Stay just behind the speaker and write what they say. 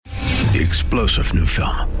The explosive new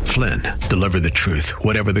film, Flynn, deliver the truth,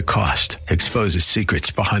 whatever the cost. Exposes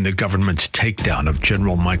secrets behind the government's takedown of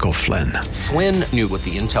General Michael Flynn. Flynn knew what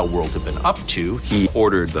the intel world had been up to. He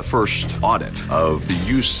ordered the first audit of the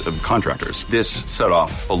use of contractors. This set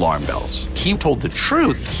off alarm bells. He told the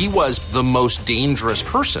truth. He was the most dangerous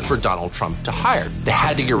person for Donald Trump to hire. They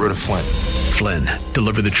had to get rid of Flynn. Flynn,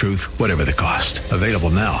 deliver the truth, whatever the cost. Available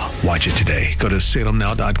now. Watch it today. Go to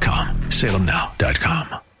salemnow.com.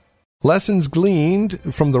 salemnow.com. Lessons gleaned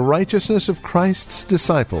from the righteousness of Christ's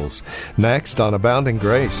disciples. Next on Abounding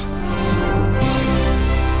Grace.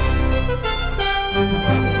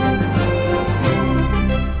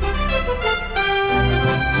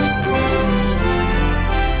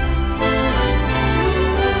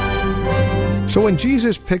 So when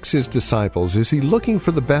Jesus picks his disciples, is he looking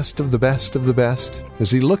for the best of the best of the best? Is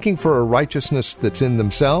he looking for a righteousness that's in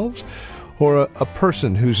themselves, or a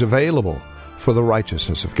person who's available for the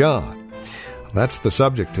righteousness of God? That's the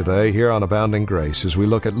subject today here on Abounding Grace as we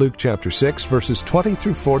look at Luke chapter 6, verses 20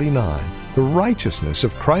 through 49. The righteousness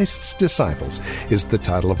of Christ's disciples is the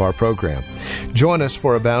title of our program. Join us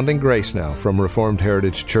for Abounding Grace now from Reformed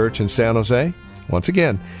Heritage Church in San Jose. Once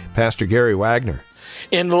again, Pastor Gary Wagner.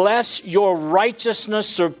 Unless your righteousness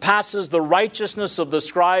surpasses the righteousness of the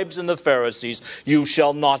scribes and the Pharisees, you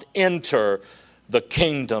shall not enter the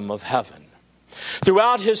kingdom of heaven.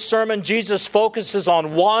 Throughout his sermon, Jesus focuses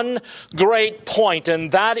on one great point, and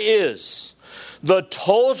that is the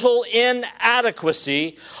total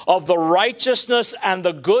inadequacy of the righteousness and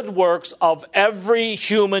the good works of every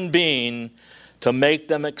human being to make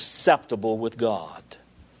them acceptable with God.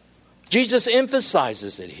 Jesus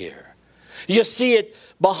emphasizes it here. You see it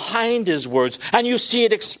behind his words, and you see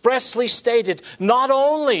it expressly stated not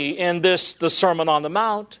only in the Sermon on the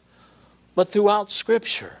Mount, but throughout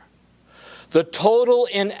Scripture. The total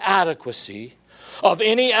inadequacy of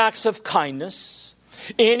any acts of kindness,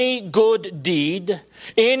 any good deed,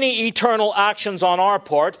 any eternal actions on our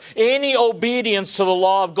part, any obedience to the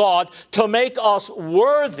law of God to make us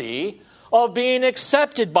worthy of being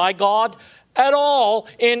accepted by God at all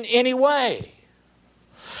in any way.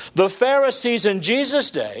 The Pharisees in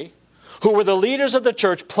Jesus' day, who were the leaders of the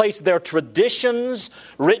church, placed their traditions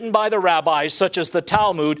written by the rabbis, such as the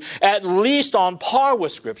Talmud, at least on par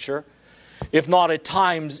with Scripture, if not at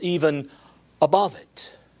times even above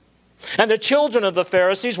it. And the children of the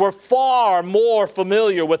Pharisees were far more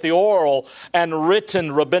familiar with the oral and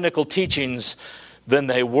written rabbinical teachings than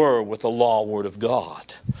they were with the law word of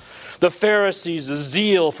God. The Pharisees'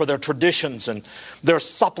 zeal for their traditions and their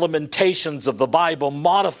supplementations of the Bible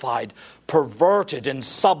modified, perverted, and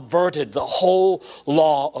subverted the whole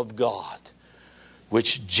law of God,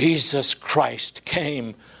 which Jesus Christ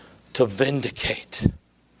came to vindicate.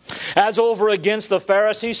 As over against the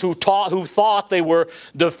Pharisees who thought they were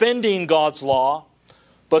defending God's law,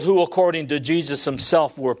 but who, according to Jesus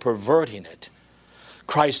himself, were perverting it.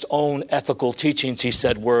 Christ's own ethical teachings, he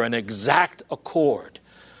said, were in exact accord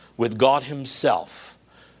with God himself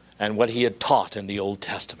and what he had taught in the Old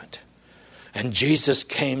Testament. And Jesus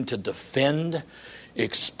came to defend,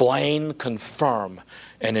 explain, confirm,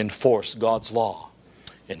 and enforce God's law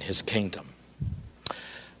in his kingdom.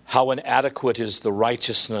 How inadequate is the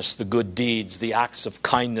righteousness, the good deeds, the acts of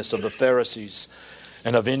kindness of the Pharisees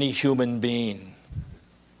and of any human being.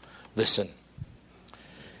 Listen,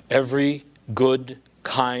 every good,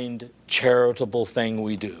 kind, charitable thing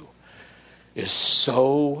we do is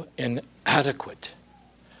so inadequate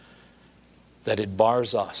that it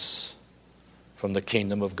bars us from the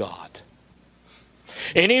kingdom of God.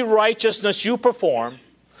 Any righteousness you perform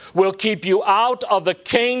will keep you out of the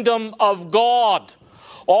kingdom of God.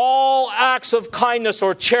 All acts of kindness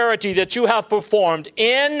or charity that you have performed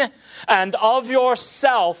in and of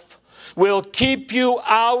yourself will keep you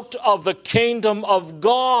out of the kingdom of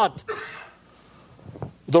God.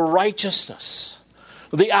 The righteousness,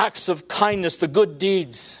 the acts of kindness, the good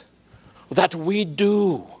deeds that we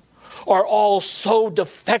do are all so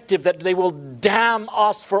defective that they will damn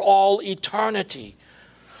us for all eternity.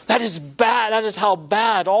 That is bad. That is how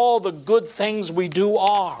bad all the good things we do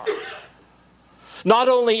are. Not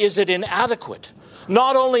only is it inadequate,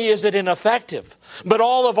 not only is it ineffective, but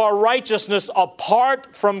all of our righteousness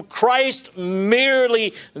apart from Christ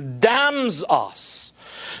merely damns us.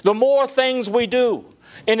 The more things we do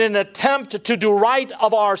in an attempt to do right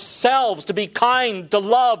of ourselves, to be kind, to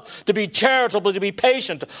love, to be charitable, to be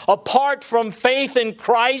patient, apart from faith in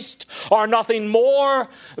Christ, are nothing more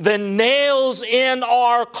than nails in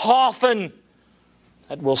our coffin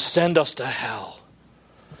that will send us to hell.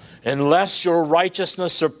 Unless your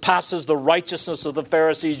righteousness surpasses the righteousness of the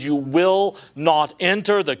Pharisees, you will not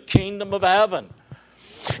enter the kingdom of heaven.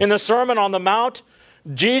 In the Sermon on the Mount,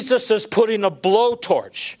 Jesus is putting a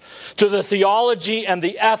blowtorch to the theology and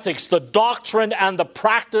the ethics, the doctrine and the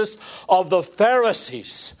practice of the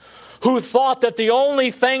Pharisees, who thought that the only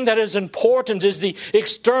thing that is important is the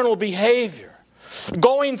external behavior,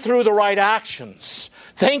 going through the right actions,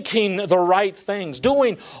 thinking the right things,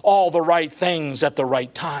 doing all the right things at the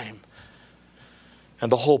right time.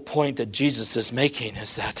 And the whole point that Jesus is making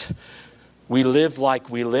is that we live like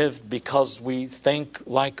we live because we think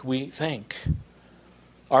like we think.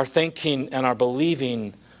 Our thinking and our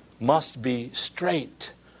believing must be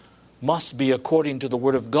straight, must be according to the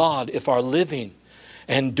Word of God if our living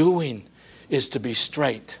and doing is to be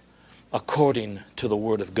straight according to the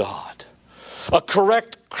Word of God. A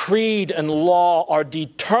correct creed and law are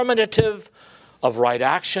determinative of right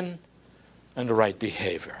action and right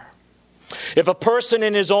behavior. If a person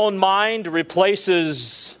in his own mind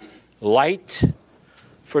replaces light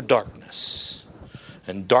for darkness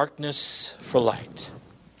and darkness for light,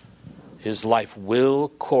 his life will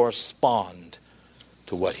correspond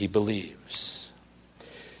to what he believes.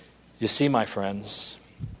 You see, my friends,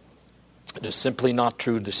 it is simply not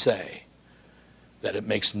true to say that it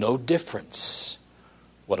makes no difference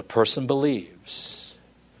what a person believes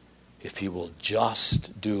if he will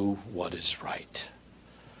just do what is right.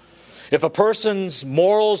 If a person's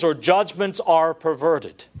morals or judgments are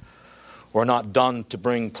perverted or not done to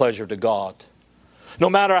bring pleasure to God, no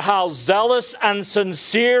matter how zealous and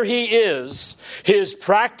sincere he is, his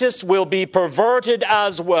practice will be perverted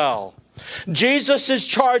as well. Jesus is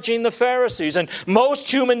charging the Pharisees and most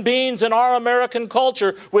human beings in our American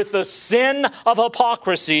culture with the sin of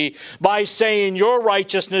hypocrisy by saying your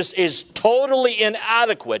righteousness is totally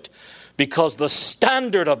inadequate because the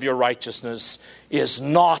standard of your righteousness is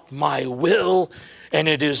not my will and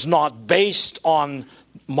it is not based on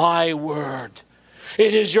my word.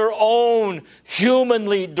 It is your own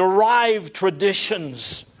humanly derived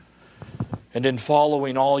traditions. And in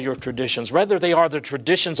following all your traditions, whether they are the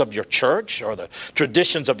traditions of your church or the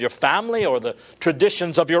traditions of your family or the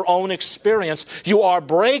traditions of your own experience, you are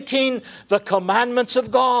breaking the commandments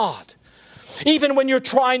of God. Even when you're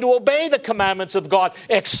trying to obey the commandments of God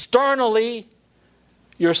externally,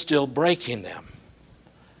 you're still breaking them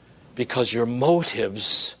because your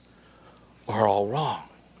motives are all wrong.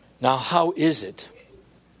 Now, how is it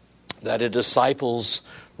that a disciple's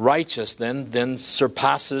righteous then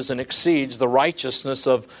surpasses and exceeds the righteousness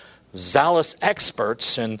of zealous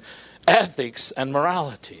experts in ethics and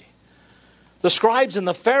morality? The scribes and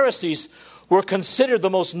the Pharisees were considered the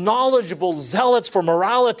most knowledgeable zealots for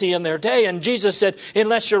morality in their day. And Jesus said,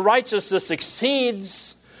 unless your righteousness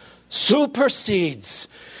exceeds, supersedes,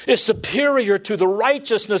 is superior to the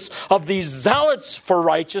righteousness of these zealots for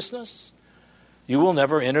righteousness, you will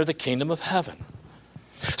never enter the kingdom of heaven.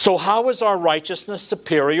 So how is our righteousness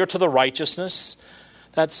superior to the righteousness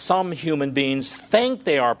that some human beings think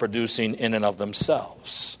they are producing in and of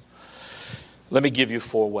themselves? Let me give you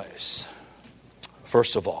 4 ways.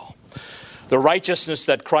 First of all, the righteousness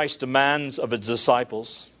that Christ demands of his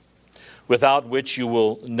disciples, without which you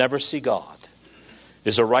will never see God,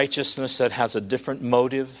 is a righteousness that has a different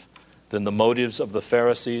motive than the motives of the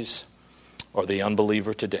Pharisees or the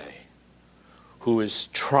unbeliever today, who is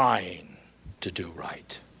trying to do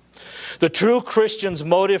right. The true Christian's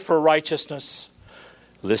motive for righteousness,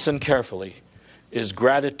 listen carefully, is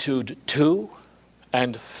gratitude to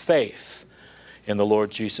and faith in the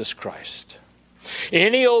Lord Jesus Christ.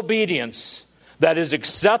 Any obedience that is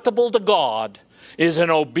acceptable to God is an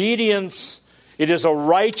obedience, it is a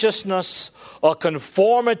righteousness, a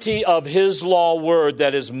conformity of his law word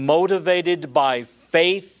that is motivated by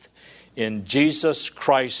faith in Jesus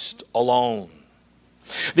Christ alone.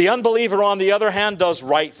 The unbeliever, on the other hand, does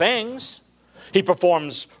right things. He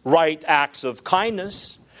performs right acts of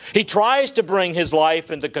kindness. He tries to bring his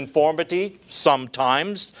life into conformity,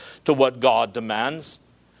 sometimes, to what God demands,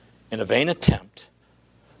 in a vain attempt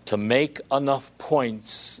to make enough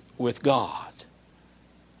points with God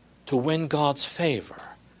to win God's favor.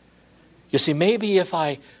 You see, maybe if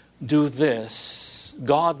I do this,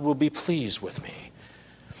 God will be pleased with me.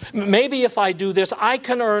 Maybe if I do this, I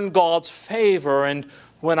can earn God's favor, and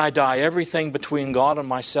when I die, everything between God and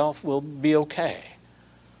myself will be okay.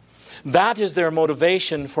 That is their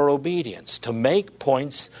motivation for obedience, to make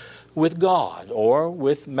points with God or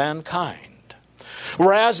with mankind.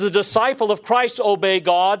 Whereas the disciple of Christ obey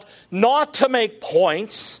God not to make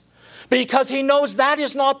points, because he knows that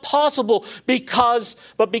is not possible,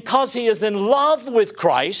 but because he is in love with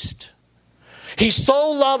Christ. He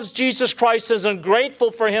so loves Jesus Christ and is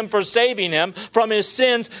grateful for him for saving him from his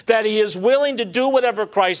sins that he is willing to do whatever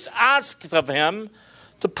Christ asks of him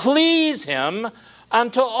to please him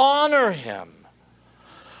and to honor him.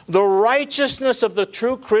 The righteousness of the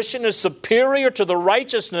true Christian is superior to the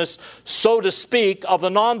righteousness, so to speak, of the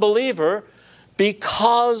non-believer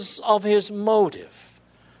because of his motive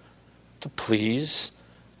to please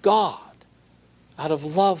God, out of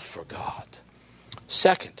love for God.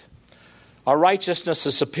 Second, our righteousness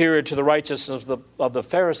is superior to the righteousness of the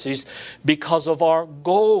Pharisees because of our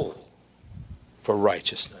goal for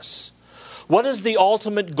righteousness. What is the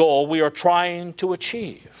ultimate goal we are trying to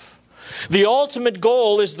achieve? The ultimate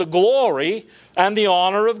goal is the glory and the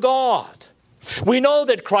honor of God. We know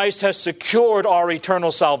that Christ has secured our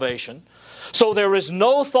eternal salvation, so there is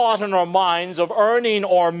no thought in our minds of earning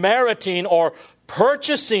or meriting or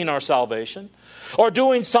purchasing our salvation or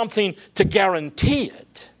doing something to guarantee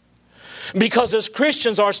it. Because as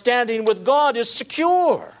Christians, our standing with God is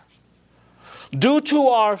secure. Due to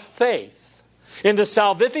our faith in the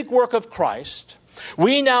salvific work of Christ,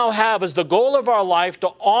 we now have as the goal of our life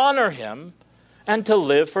to honor him and to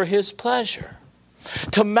live for his pleasure,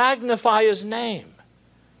 to magnify his name,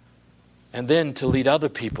 and then to lead other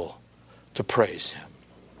people to praise him.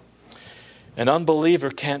 An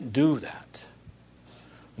unbeliever can't do that,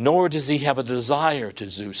 nor does he have a desire to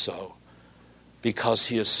do so, because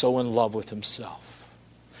he is so in love with himself.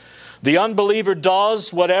 The unbeliever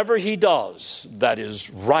does whatever he does that is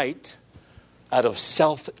right out of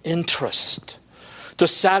self-interest, to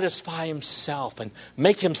satisfy himself and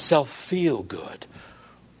make himself feel good,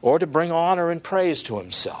 or to bring honor and praise to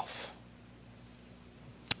himself.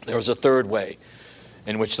 There is a third way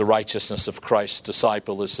in which the righteousness of Christ's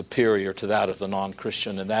disciple is superior to that of the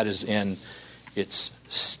non-Christian, and that is in its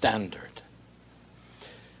standard.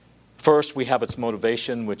 First, we have its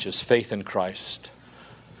motivation, which is faith in Christ.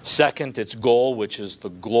 Second, its goal, which is the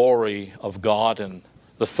glory of God. And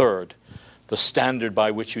the third, the standard by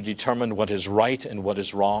which you determine what is right and what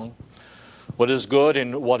is wrong, what is good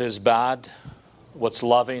and what is bad, what's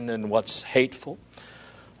loving and what's hateful,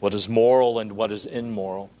 what is moral and what is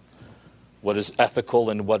immoral, what is ethical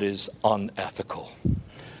and what is unethical.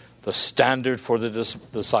 The standard for the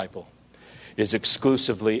disciple is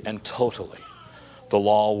exclusively and totally the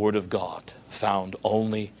law, Word of God, found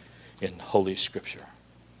only in Holy Scripture.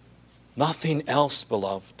 Nothing else,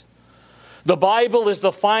 beloved. The Bible is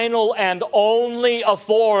the final and only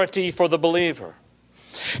authority for the believer.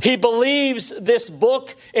 He believes this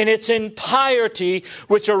book in its entirety,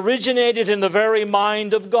 which originated in the very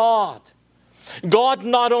mind of God. God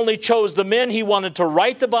not only chose the men he wanted to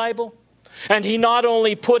write the Bible, and he not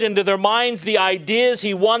only put into their minds the ideas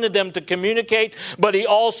he wanted them to communicate, but he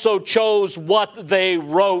also chose what they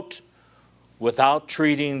wrote without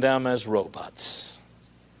treating them as robots.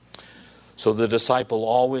 So the disciple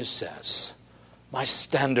always says, my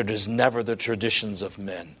standard is never the traditions of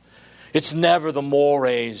men. It's never the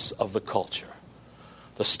mores of the culture.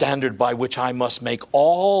 The standard by which I must make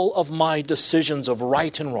all of my decisions of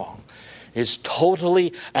right and wrong is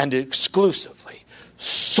totally and exclusively,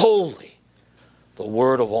 solely, the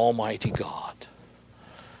Word of Almighty God.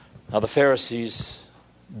 Now the Pharisees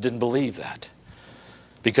didn't believe that,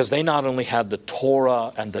 because they not only had the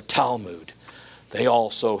Torah and the Talmud, they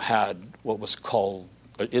also had what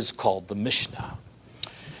is called the Mishnah.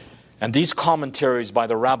 And these commentaries by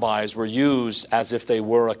the rabbis were used as if they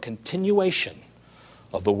were a continuation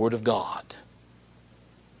of the Word of God.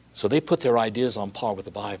 So they put their ideas on par with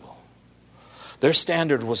the Bible. Their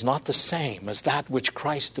standard was not the same as that which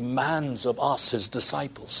Christ demands of us, his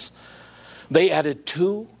disciples. They added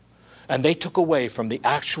to and they took away from the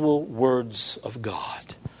actual words of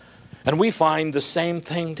God. And we find the same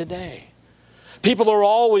thing today. People are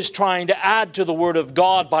always trying to add to the Word of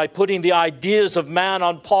God by putting the ideas of man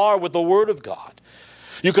on par with the Word of God.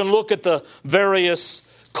 You can look at the various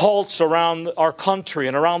cults around our country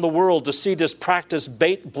and around the world to see this practice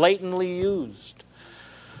blatantly used.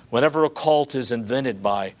 Whenever a cult is invented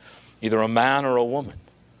by either a man or a woman,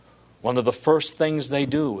 one of the first things they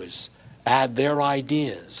do is add their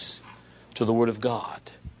ideas to the Word of God.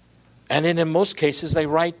 And in most cases, they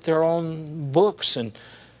write their own books and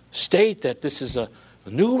state that this is a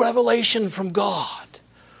new revelation from God,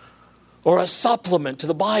 or a supplement to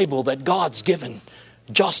the Bible that God's given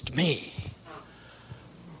just me.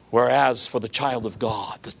 Whereas for the child of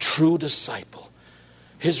God, the true disciple,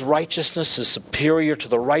 his righteousness is superior to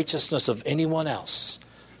the righteousness of anyone else,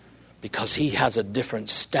 because he has a different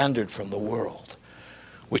standard from the world,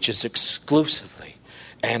 which is exclusively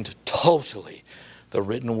and totally the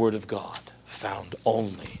written Word of God, found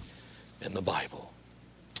only in the Bible.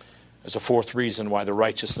 There's a fourth reason why the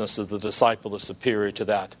righteousness of the disciple is superior to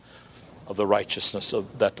that of the righteousness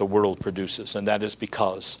that the world produces, and that is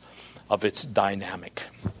because of its dynamic.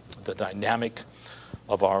 The dynamic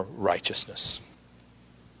of our righteousness.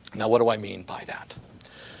 Now, what do I mean by that?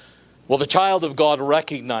 Well, the child of God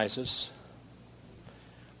recognizes,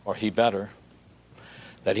 or he better,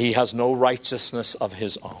 that he has no righteousness of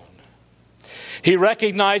his own. He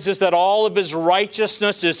recognizes that all of his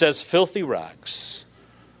righteousness is as filthy rags,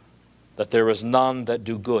 that there is none that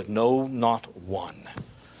do good, no, not one.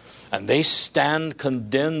 And they stand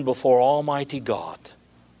condemned before Almighty God.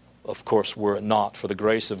 Of course, were it not for the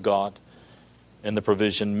grace of God and the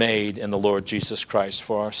provision made in the Lord Jesus Christ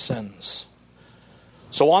for our sins.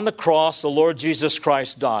 So on the cross, the Lord Jesus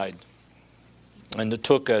Christ died, and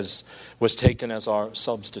was taken as our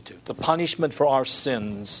substitute. The punishment for our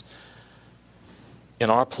sins in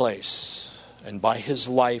our place, and by his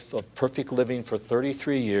life of perfect living for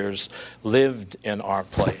 33 years, lived in our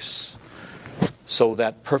place. So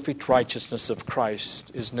that perfect righteousness of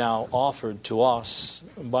Christ is now offered to us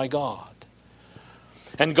by God.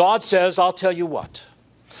 And God says, I'll tell you what.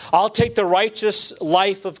 I'll take the righteous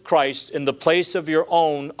life of Christ in the place of your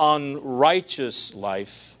own unrighteous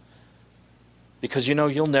life, because you know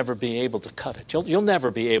you'll never be able to cut it. You'll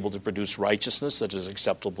never be able to produce righteousness that is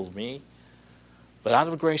acceptable to me. But out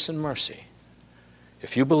of grace and mercy,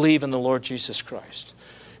 if you believe in the Lord Jesus Christ,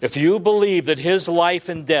 if you believe that his life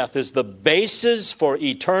and death is the basis for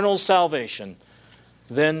eternal salvation,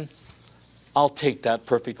 then I'll take that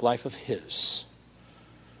perfect life of his,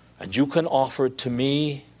 and you can offer it to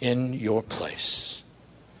me in your place.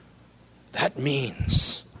 That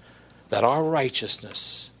means that our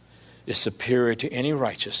righteousness is superior to any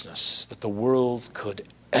righteousness that the world could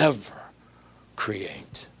ever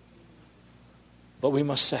create. But we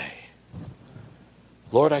must say,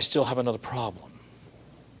 Lord, I still have another problem.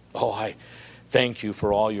 Oh, I thank you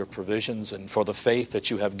for all your provisions and for the faith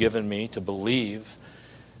that you have given me to believe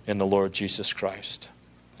in the Lord Jesus Christ.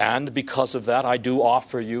 And because of that, I do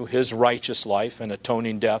offer you his righteous life and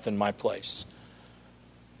atoning death in my place.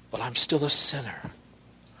 But I'm still a sinner.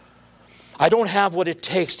 I don't have what it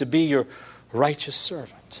takes to be your righteous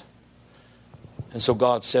servant. And so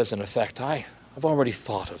God says, in effect, I've already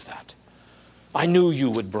thought of that. I knew you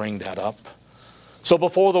would bring that up. So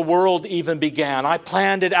before the world even began, I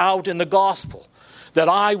planned it out in the gospel that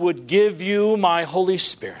I would give you my Holy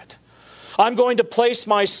Spirit. I'm going to place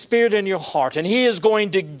my Spirit in your heart, and he is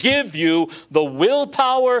going to give you the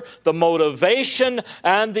willpower, the motivation,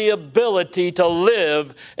 and the ability to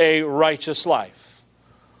live a righteous life.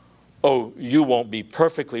 Oh, you won't be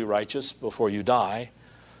perfectly righteous before you die,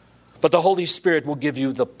 but the Holy Spirit will give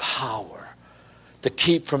you the power to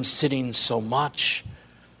keep from sinning so much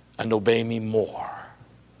and obey me more.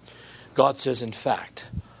 God says, in fact,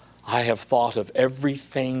 I have thought of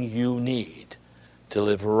everything you need to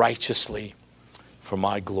live righteously for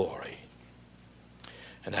my glory.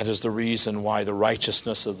 And that is the reason why the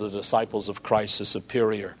righteousness of the disciples of Christ is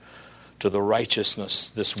superior to the righteousness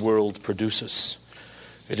this world produces.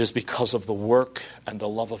 It is because of the work and the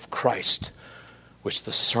love of Christ which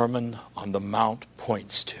the Sermon on the Mount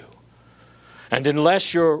points to. And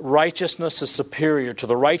unless your righteousness is superior to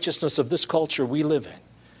the righteousness of this culture we live in,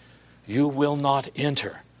 you will not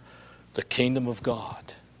enter the kingdom of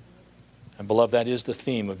God. And beloved, that is the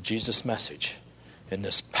theme of Jesus' message in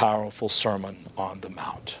this powerful Sermon on the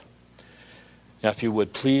Mount. Now, if you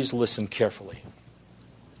would, please listen carefully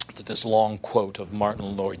to this long quote of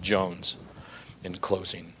Martin Lloyd-Jones in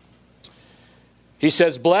closing. He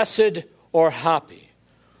says, "Blessed or happy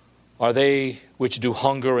are they which do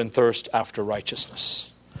hunger and thirst after righteousness.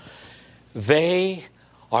 They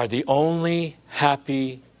are the only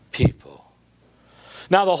happy people."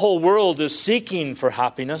 Now, the whole world is seeking for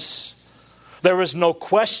happiness. There is no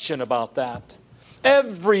question about that.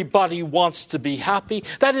 Everybody wants to be happy.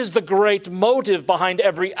 That is the great motive behind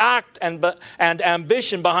every act and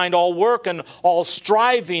ambition, behind all work and all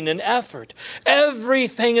striving and effort.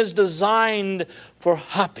 Everything is designed for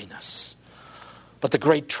happiness. But the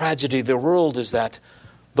great tragedy of the world is that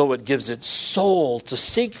though it gives its soul to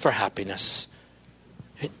seek for happiness,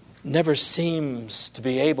 it never seems to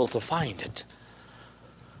be able to find it.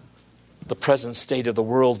 The present state of the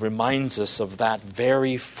world reminds us of that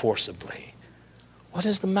very forcibly. What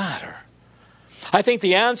is the matter? I think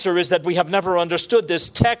the answer is that we have never understood this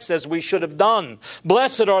text as we should have done.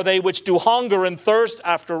 Blessed are they which do hunger and thirst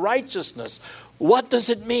after righteousness. What does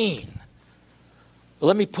it mean?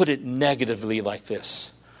 Let me put it negatively like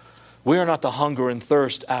this. We are not to hunger and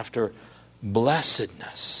thirst after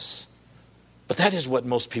blessedness. But that is what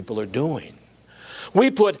most people are doing. We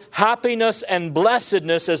put happiness and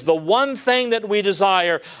blessedness as the one thing that we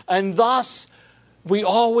desire, and thus we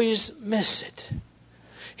always miss it.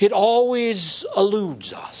 It always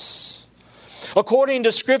eludes us. According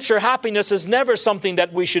to Scripture, happiness is never something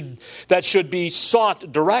that should be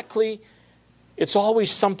sought directly. It's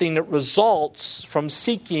always something that results from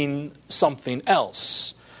seeking something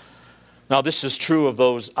else. Now, this is true of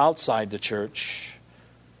those outside the church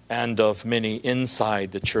and of many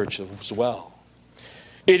inside the church as well.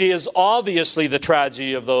 It is obviously the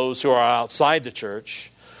tragedy of those who are outside the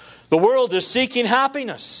church. The world is seeking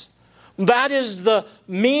happiness. That is the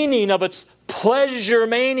meaning of its pleasure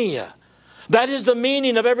mania. That is the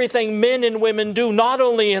meaning of everything men and women do, not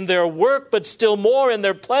only in their work, but still more in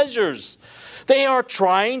their pleasures. They are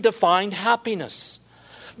trying to find happiness.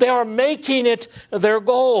 They are making it their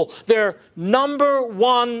goal, their number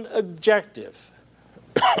one objective.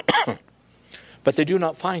 But they do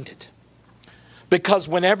not find it. Because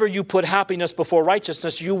whenever you put happiness before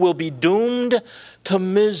righteousness, you will be doomed to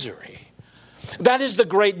misery. That is the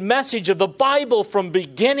great message of the Bible from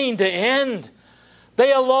beginning to end.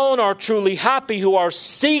 They alone are truly happy who are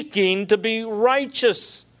seeking to be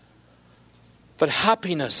righteous. But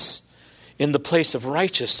happiness in the place of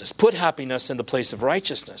righteousness. Put happiness in the place of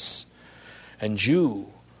righteousness, and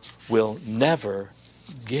you will never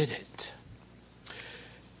get it.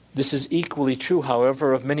 This is equally true,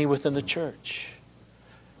 however, of many within the church.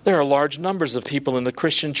 There are large numbers of people in the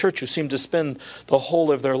Christian church who seem to spend the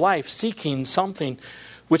whole of their life seeking something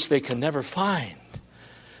which they can never find,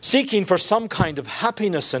 seeking for some kind of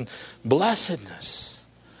happiness and blessedness.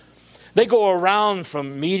 They go around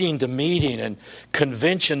from meeting to meeting and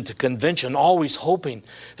convention to convention, always hoping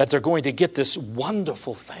that they're going to get this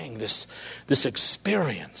wonderful thing, this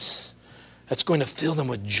experience that's going to fill them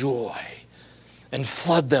with joy and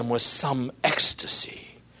flood them with some ecstasy.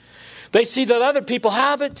 They see that other people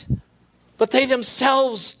have it, but they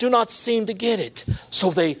themselves do not seem to get it.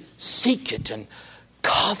 So they seek it and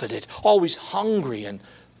covet it, always hungry and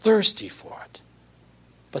thirsty for it.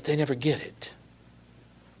 But they never get it.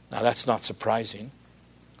 Now that's not surprising.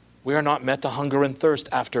 We are not meant to hunger and thirst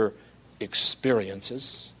after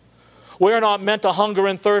experiences. We are not meant to hunger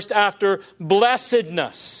and thirst after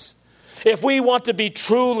blessedness. If we want to be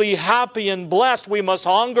truly happy and blessed, we must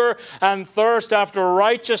hunger and thirst after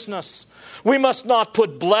righteousness. We must not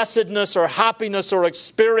put blessedness or happiness or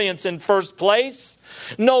experience in first place.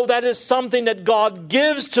 No, that is something that God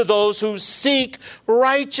gives to those who seek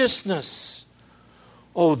righteousness.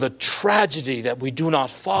 Oh, the tragedy that we do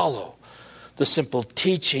not follow the simple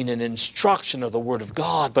teaching and instruction of the Word of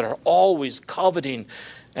God, but are always coveting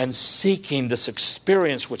and seeking this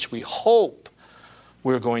experience which we hope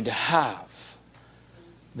we're going to have.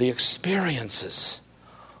 The experiences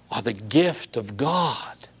are the gift of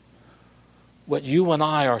God. What you and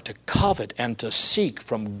I are to covet and to seek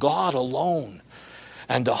from God alone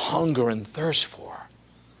and to hunger and thirst for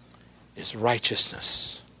is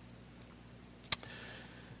righteousness.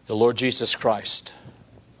 The Lord Jesus Christ,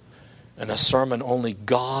 in a sermon only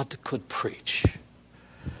God could preach,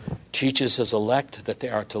 teaches His elect that they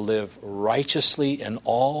are to live righteously in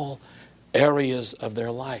all areas of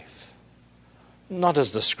their life. Not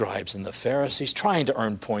as the scribes and the Pharisees, trying to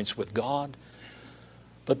earn points with God,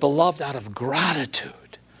 but beloved out of gratitude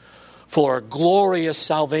for a glorious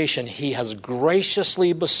salvation He has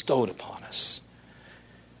graciously bestowed upon us,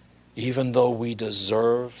 even though we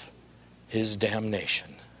deserve His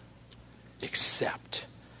damnation, except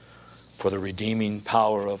for the redeeming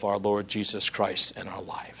power of our Lord Jesus Christ in our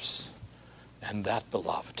lives. And that,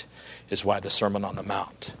 beloved, is why the Sermon on the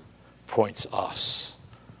Mount points us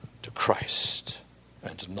to Christ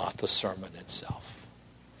and not the sermon itself.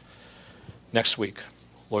 Next week,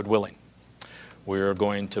 Lord willing, we're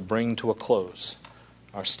going to bring to a close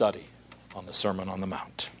our study on the Sermon on the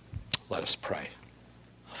Mount. Let us pray.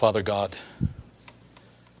 Father God,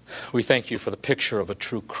 we thank you for the picture of a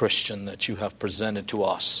true Christian that you have presented to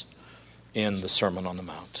us in the Sermon on the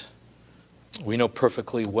Mount. We know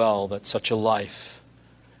perfectly well that such a life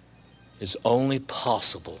is only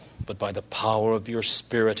possible but by the power of your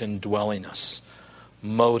Spirit indwelling us,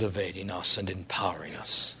 motivating us and empowering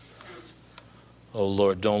us. Oh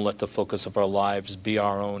Lord, don't let the focus of our lives be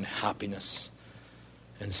our own happiness.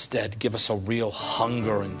 Instead, give us a real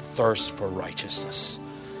hunger and thirst for righteousness,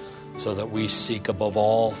 so that we seek above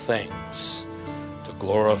all things to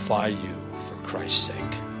glorify you for Christ's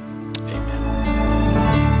sake. Amen.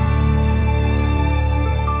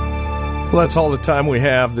 Well, that's all the time we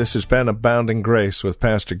have. This has been Abounding Grace with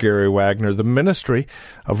Pastor Gary Wagner, the ministry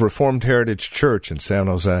of Reformed Heritage Church in San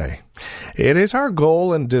Jose. It is our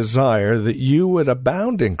goal and desire that you would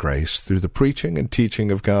abound in grace through the preaching and teaching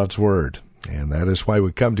of God's Word. And that is why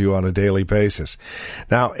we come to you on a daily basis.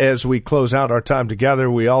 Now, as we close out our time together,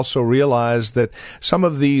 we also realize that some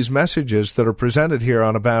of these messages that are presented here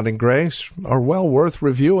on Abounding Grace are well worth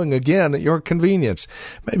reviewing again at your convenience.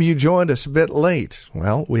 Maybe you joined us a bit late.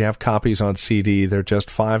 Well, we have copies on CD. They're just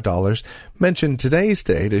 $5. Mention today's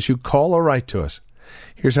date as you call or write to us.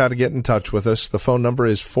 Here's how to get in touch with us. The phone number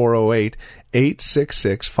is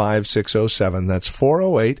 408-866-5607. That's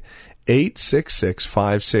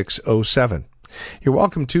 408-866-5607. You're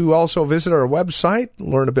welcome to also visit our website,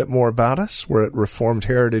 learn a bit more about us. We're at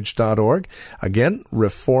reformedheritage.org. Again,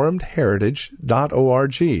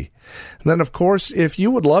 reformedheritage.org. And then, of course, if you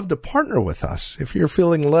would love to partner with us, if you're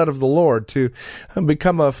feeling led of the Lord to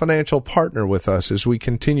become a financial partner with us as we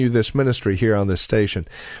continue this ministry here on this station,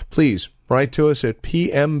 please write to us at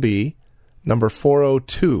PMB number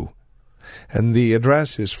 402. And the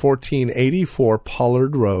address is 1484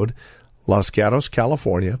 Pollard Road, Los Gatos,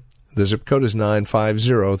 California. The zip code is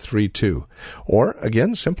 95032. Or,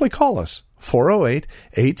 again, simply call us,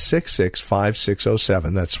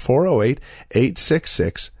 408-866-5607. That's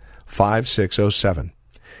 408-866-5607.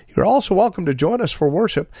 You're also welcome to join us for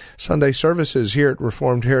worship. Sunday services here at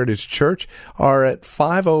Reformed Heritage Church are at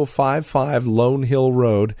 5055 Lone Hill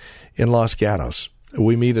Road in Los Gatos.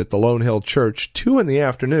 We meet at the Lone Hill Church 2 in the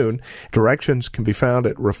afternoon. Directions can be found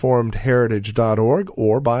at reformedheritage.org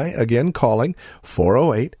or by, again, calling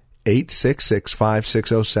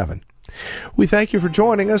 408-866-5607. We thank you for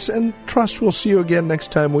joining us and trust we'll see you again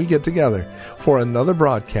next time we get together for another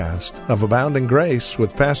broadcast of Abounding Grace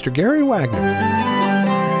with Pastor Gary Wagner.